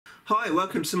Hi,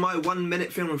 welcome to my 1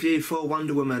 minute film review for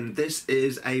Wonder Woman. This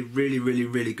is a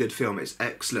really good film. It's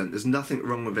excellent. There's nothing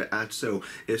wrong with it at all.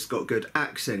 It's got good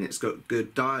acting, it's got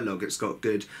good dialogue, it's got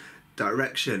good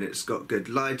direction, it's got good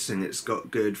lighting, it's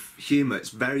got good humour, it's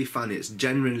very funny, it's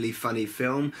genuinely funny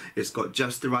film. It's got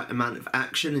just the right amount of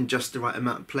action in just the right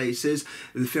amount of places.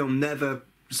 The film never...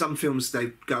 Some films, they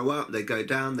go up, they go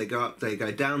down, they go up, they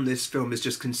go down. This film is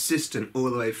just consistent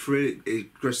all the way through. It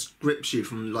just grips you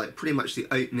from like pretty much the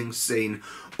opening scene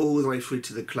all the way through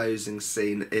to the closing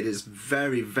scene. It is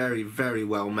very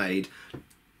well made.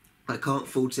 I can't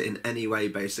fault it in any way,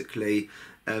 basically.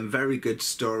 Very good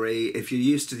story. If you're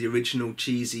used to the original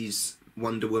cheesy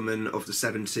Wonder Woman of the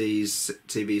 70s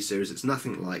TV series, it's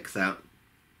nothing like that.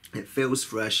 It feels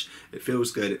fresh, it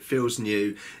feels good, it feels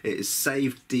new. It has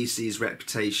saved DC's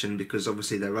reputation because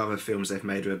obviously their other films they've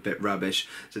made are a bit rubbish.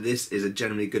 So this is a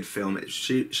generally good film. It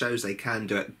shows they can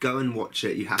do it. Go and watch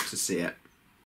it, you have to see it.